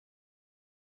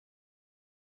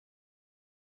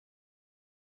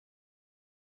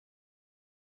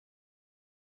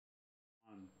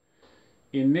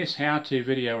In this how-to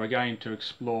video we're going to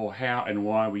explore how and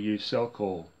why we use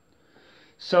Selcall.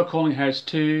 Cell calling has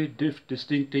two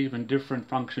distinctive and different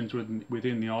functions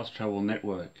within the Austravel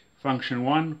network. Function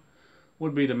 1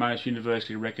 would be the most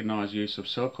universally recognised use of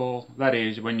Selcall. That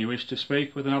is, when you wish to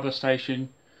speak with another station,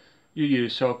 you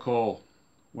use Selcall.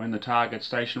 When the target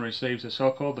station receives a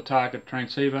Selcall, the target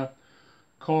transceiver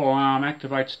call alarm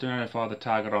activates to notify the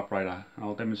target operator.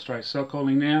 I'll demonstrate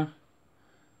Selcalling now.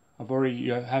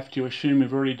 You have to assume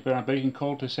we've already been being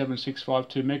called to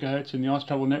 7652 MHz in the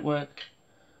Austravel network.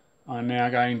 I'm now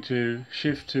going to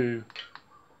shift to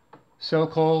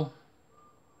Selcall,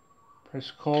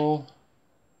 press call,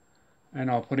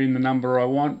 and I'll put in the number I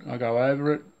want. I go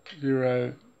over it,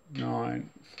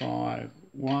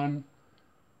 0951,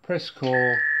 press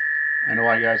call, and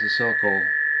away goes the Selcall.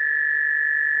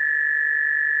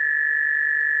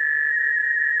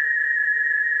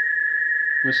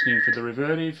 Listening for the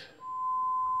revertive.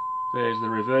 There's the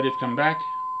revertive come back.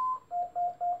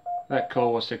 That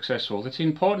call was successful. It's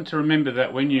important to remember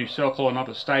that when you Selcall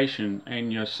another station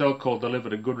and your Selcall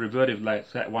delivered a good revertive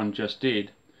like that one just did,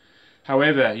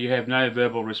 however you have no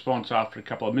verbal response after a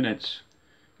couple of minutes,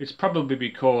 it's probably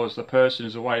because the person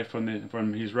is away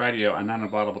from his radio and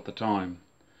unavailable at the time.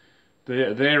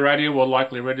 Their radio will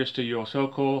likely register your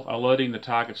Selcall, alerting the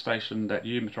target station that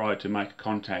you tried to make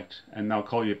contact, and they'll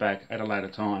call you back at a later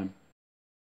time.